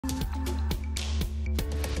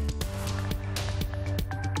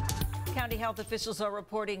County health officials are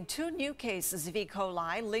reporting 2 new cases of E.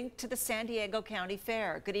 coli linked to the San Diego County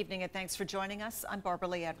Fair. Good evening and thanks for joining us. I'm Barbara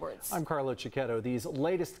Lee Edwards. I'm Carlo Cicchetto. These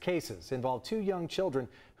latest cases involve 2 young children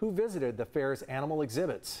who visited the fair's animal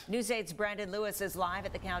exhibits. News 8's Brandon Lewis is live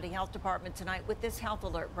at the County Health Department tonight with this health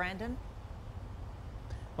alert. Brandon?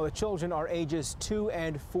 Well, the children are ages 2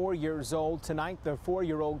 and 4 years old. Tonight, the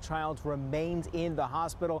 4-year-old child remains in the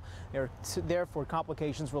hospital. They're there for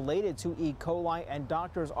complications related to E. coli, and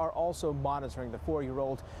doctors are also monitoring the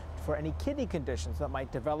 4-year-old for any kidney conditions that might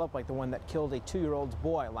develop, like the one that killed a 2-year-old's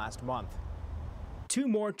boy last month. 2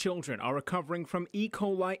 more children are recovering from E.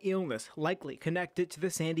 coli illness, likely connected to the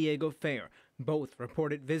San Diego Fair. Both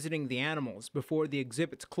reported visiting the animals before the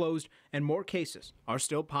exhibits closed, and more cases are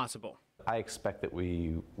still possible. I expect that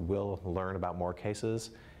we will learn about more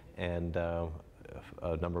cases, and a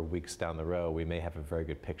number of weeks down the road, we may have a very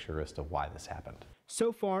good picture as to why this happened.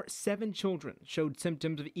 So far, 7 children showed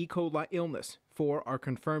symptoms of E. coli illness. 4 are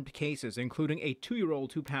confirmed cases, including a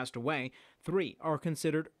 2-year-old who passed away. 3 are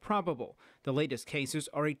considered probable. The latest cases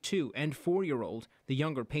are a 2- and 4-year-old. The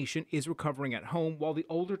younger patient is recovering at home, while the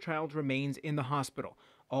older child remains in the hospital.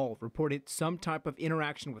 All reported some type of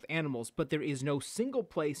interaction with animals, but there is no single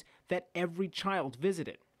place that every child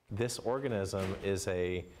visited. This organism is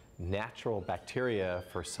a natural bacteria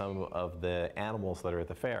for some of the animals that are at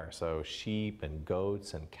the fair. So sheep and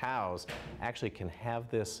goats and cows actually can have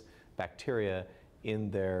this bacteria in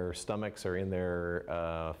their stomachs or in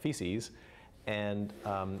their feces, and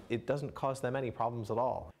it doesn't cause them any problems at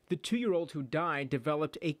all. The 2-year-old who died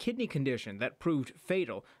developed a kidney condition that proved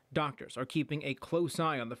fatal. Doctors are keeping a close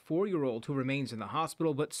eye on the 4-year-old who remains in the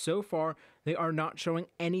hospital, but so far they are not showing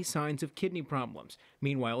any signs of kidney problems.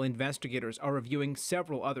 Meanwhile, investigators are reviewing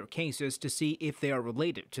several other cases to see if they are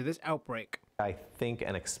related to this outbreak. I think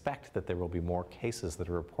and expect that there will be more cases that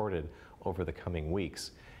are reported over the coming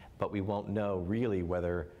weeks, but we won't know really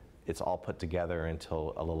whether it's all put together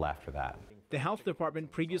until a little after that. The health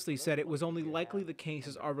department previously said it was only likely the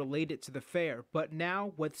cases are related to the fair, but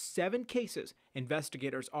now with 7 cases,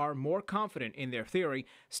 investigators are more confident in their theory.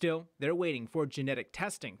 Still, they're waiting for genetic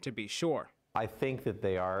testing to be sure. I think that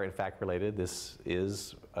they are in fact related. This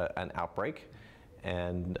is an outbreak,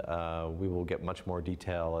 and we will get much more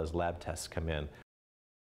detail as lab tests come in.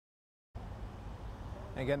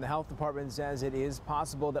 Again, the health department says it is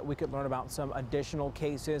possible that we could learn about some additional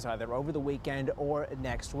cases either over the weekend or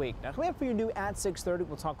next week. Now, coming up for you new at 6:30,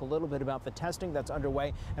 we'll talk a little bit about the testing that's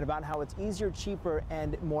underway and about how it's easier, cheaper,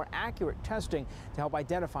 and more accurate testing to help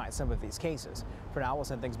identify some of these cases. For now, we'll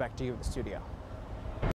send things back to you in the studio.